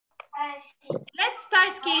Let's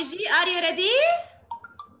start, KG. Are you ready?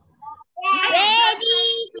 Ready.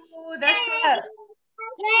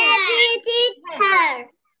 Ready, teacher.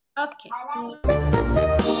 Okay.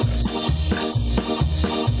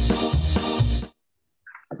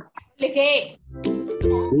 Okay.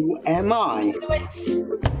 Who am I?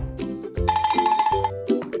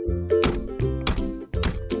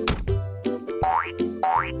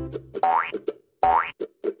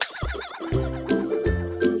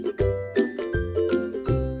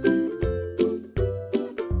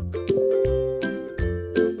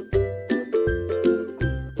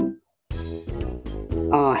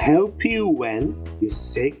 I'll help you when you're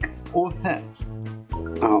sick or hurt.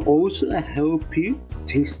 I'll also help you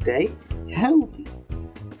to stay healthy.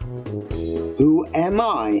 Who am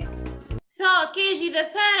I? So, KG, the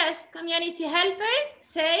first community helper,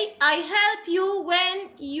 say, I help you when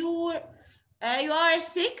you are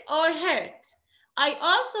sick or hurt. I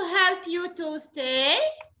also help you to stay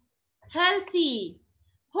healthy.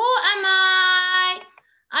 Who am I?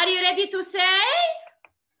 Are you ready to say?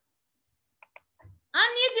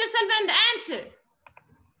 Unmute yourself and answer.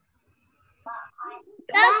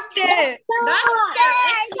 Doctor.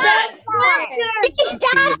 Excellent.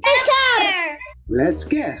 Let's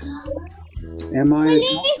guess. Am I?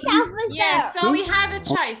 Police officer. Yes, so we have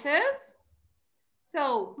the choices.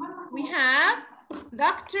 So we have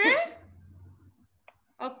doctor,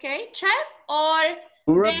 okay, chef or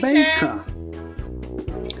a baker?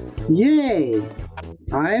 Yay!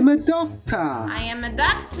 I am a doctor. I am a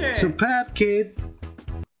doctor. Superb, kids.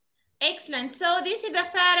 Excellent. So this is the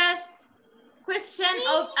first question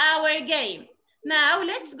of our game. Now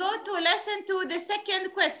let's go to listen to the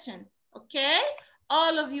second question. Okay?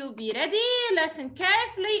 All of you be ready. Listen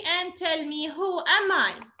carefully and tell me, who am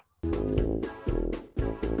I?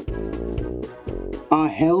 I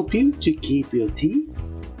help you to keep your teeth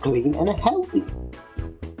clean and healthy.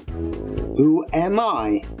 Who am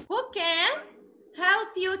I? Who can help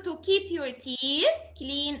you to keep your teeth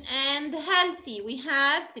clean and healthy? We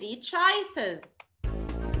have three choices.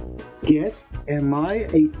 Yes, am I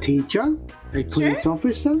a teacher, a police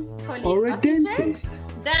officer, or a dentist?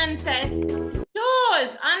 Dentist.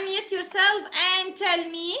 Choose. Unmute yourself and tell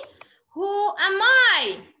me, who am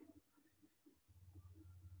I?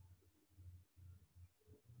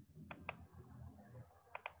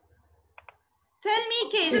 Tell me,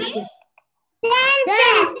 KG.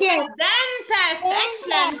 Dentist. Dentist.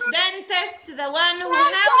 Excellent. Dentist, the one who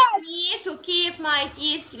helps me to keep my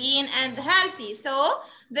teeth clean and healthy. So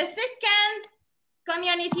the second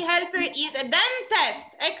community helper is a dentist.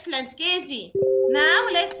 Excellent, KG. Now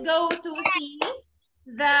let's go to see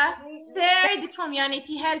the third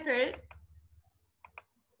community helper.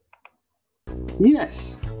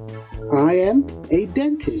 Yes, I am a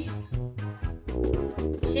dentist.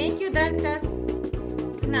 Thank you, dentist.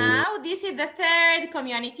 Now this is the third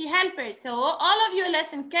community helper. So all of you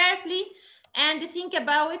listen carefully and think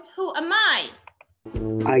about, who am I?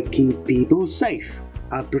 I keep people safe.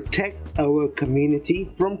 I protect our community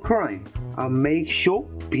from crime. I make sure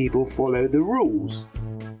people follow the rules.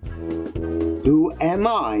 Who am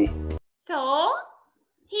I? So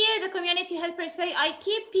here the community helpers say, I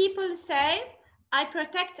keep people safe. I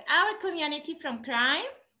protect our community from crime.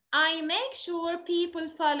 I make sure people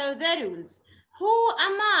follow the rules. Who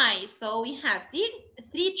am I? So we have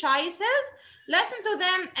three choices. Listen to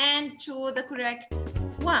them and choose the correct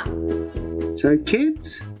one. So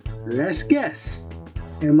kids, let's guess.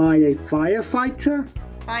 Am I a firefighter,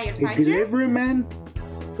 a deliveryman,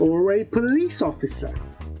 or a police officer?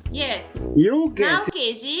 Yes. Your guess. Now,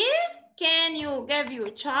 KG, can you give your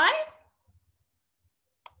choice?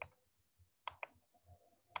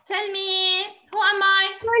 Tell me, who am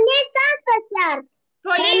I? Police officer.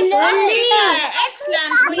 Police officer.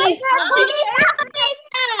 Excellent. Police officer.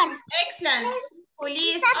 Excellent.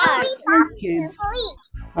 Police officer. Kids,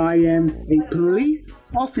 I am a police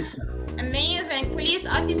officer. Amazing. Police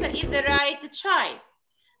officer is the right choice.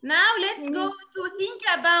 Now let's go to think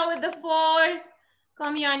about the fourth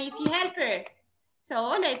community helper.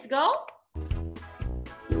 So let's go.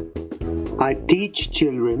 I teach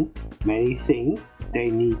children many things they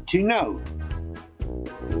need to know.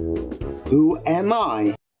 Who am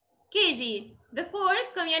I? KG, the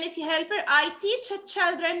fourth community helper. I teach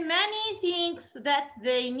children many things that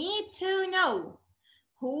they need to know.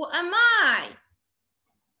 Who am I?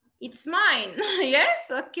 It's mine. Yes?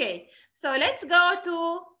 Okay. So let's go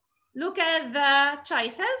to look at the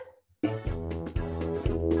choices.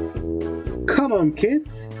 Come on,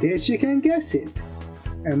 kids. Guess you can guess it.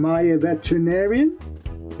 Am I a veterinarian,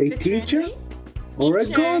 a teacher, or a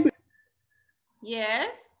garbage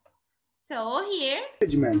Yes. So here.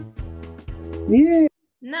 man? Yeah.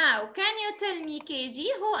 Now, can you tell me, KG,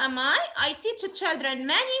 who am I? I teach children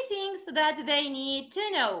many things that they need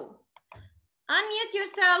to know. Unmute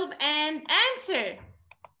yourself and answer.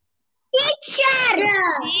 Teacher.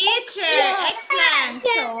 Teacher, excellent.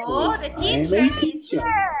 So, the teacher is...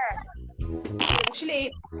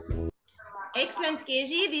 Excellent,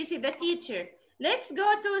 KG. This is the teacher. Let's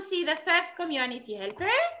go to see the fifth community helper.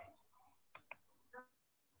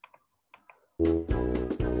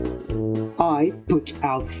 I put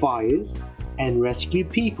out fires and rescue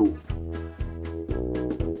people.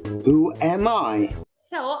 Who am I?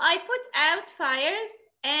 So I put out fires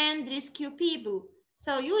and rescue people.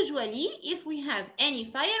 So usually if we have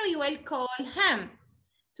any fire, we will call him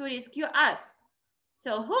to rescue us.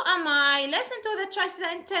 So who am I? Listen to the choices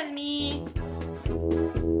and tell me.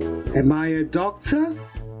 Am I a doctor,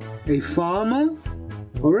 a farmer,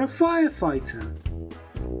 or a firefighter?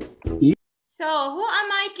 So who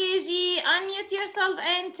am I, KG? Unmute yourself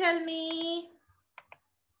and tell me.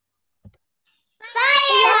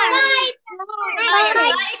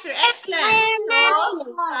 Firefighter, excellent. So,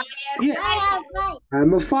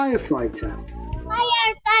 I'm a firefighter.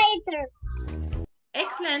 Firefighter.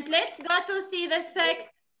 Excellent. Let's go to see the second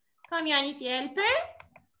community helper.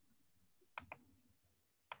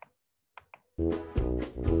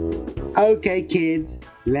 Okay, kids,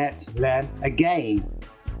 let's learn a game.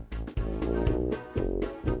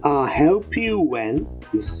 I'll help you when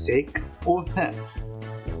you're sick or hurt.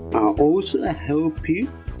 I'll also help you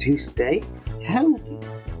to stay healthy.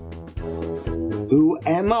 Who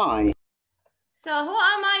am I? So who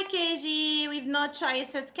am I, KG, with no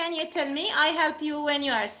choices? Can you tell me? I help you when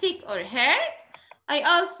you are sick or hurt. I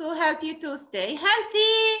also help you to stay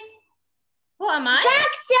healthy. Who am I?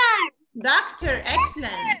 Doctor. Doctor,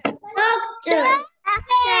 excellent. Doctor.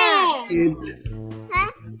 Kids,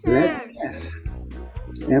 let's guess.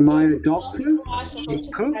 Am I a doctor, a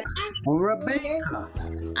cook, or a baker?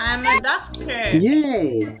 I'm a doctor.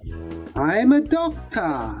 Yay! I'm a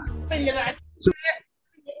doctor.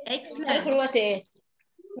 Excellent.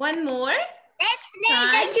 One more. Let's play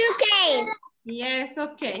the 2K. Yes,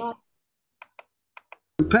 okay.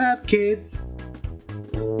 Superb, kids.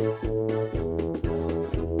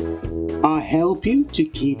 I'll help you to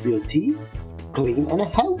keep your teeth clean and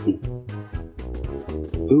healthy.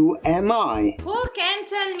 Who am I? Who can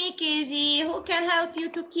tell me, KG? Who can help you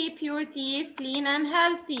to keep your teeth clean and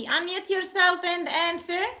healthy? Unmute yourself and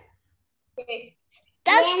answer.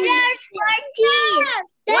 Doctor for teeth.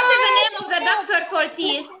 What is the name of the doctor for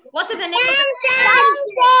teeth? What is the name of the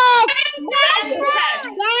dentist?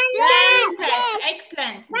 Dentist.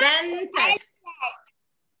 Excellent. Dentist.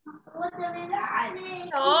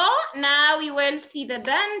 So now we will see the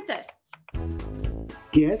dentist.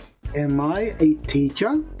 Yes, am I a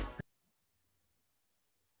teacher?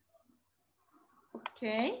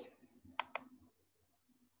 Okay.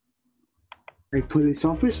 A police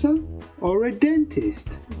officer or a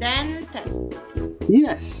dentist? Dentist.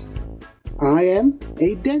 Yes, I am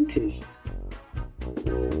a dentist.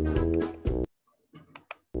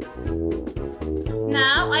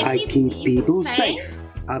 Now I keep people safe.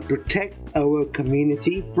 I protect our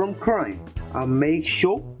community from crime. I make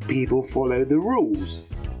sure people follow the rules.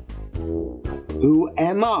 Who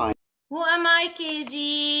am I? Who am I,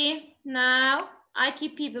 KG? Now I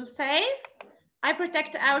keep people safe. I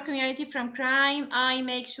protect our community from crime. I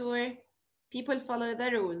make sure people follow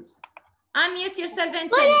the rules. Unmute yourself and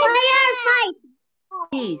tell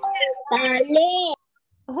me.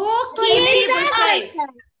 Who keeps people safe?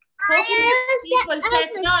 Who keeps people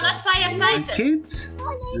safe? No, not firefighter. Kids,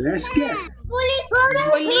 let's guess.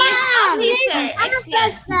 Police officer.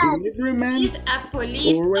 Excellent. Deliveryman He's a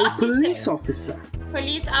police or a officer. police officer?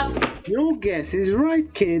 Police officer. Your guess is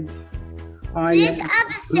right, kids. I Police am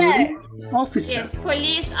officer. police officer. Yes,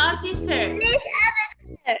 police officer. Police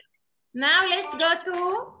officer. Now let's go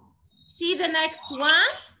to see the next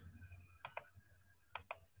one.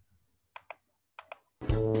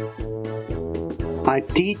 I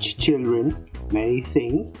teach children many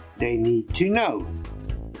things they need to know.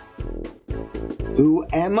 Who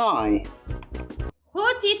am I? Who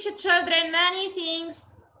teaches children many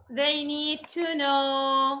things they need to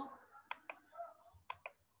know?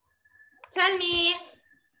 Tell me.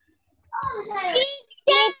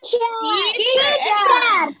 Teacher.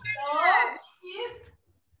 Excellent.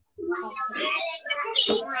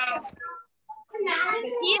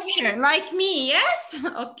 The teacher, like me, yes?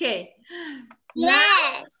 Okay.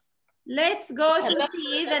 Yes. Let's go to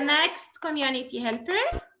see the next community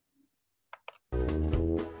helper.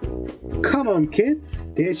 Come on, kids.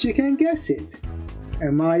 Guess you can guess it.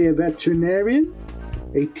 Am I a veterinarian,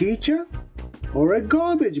 a teacher, or a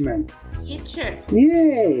garbage man? Teacher.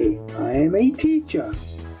 Yay! I am a teacher.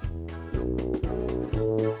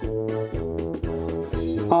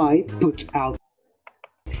 I put out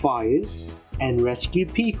fires and rescue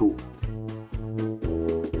people.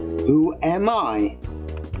 Who am I?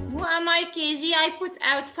 Who am I, KG? I put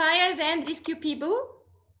out fires and rescue people.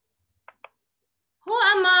 Who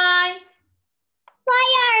am I?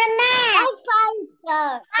 Fireman.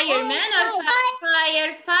 Fireman or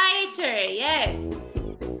firefighter? Yes.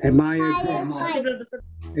 Am I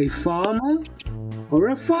a farmer or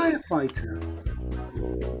a firefighter?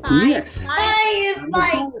 Yes, I'm a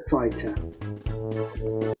firefighter.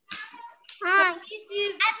 This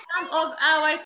is some of our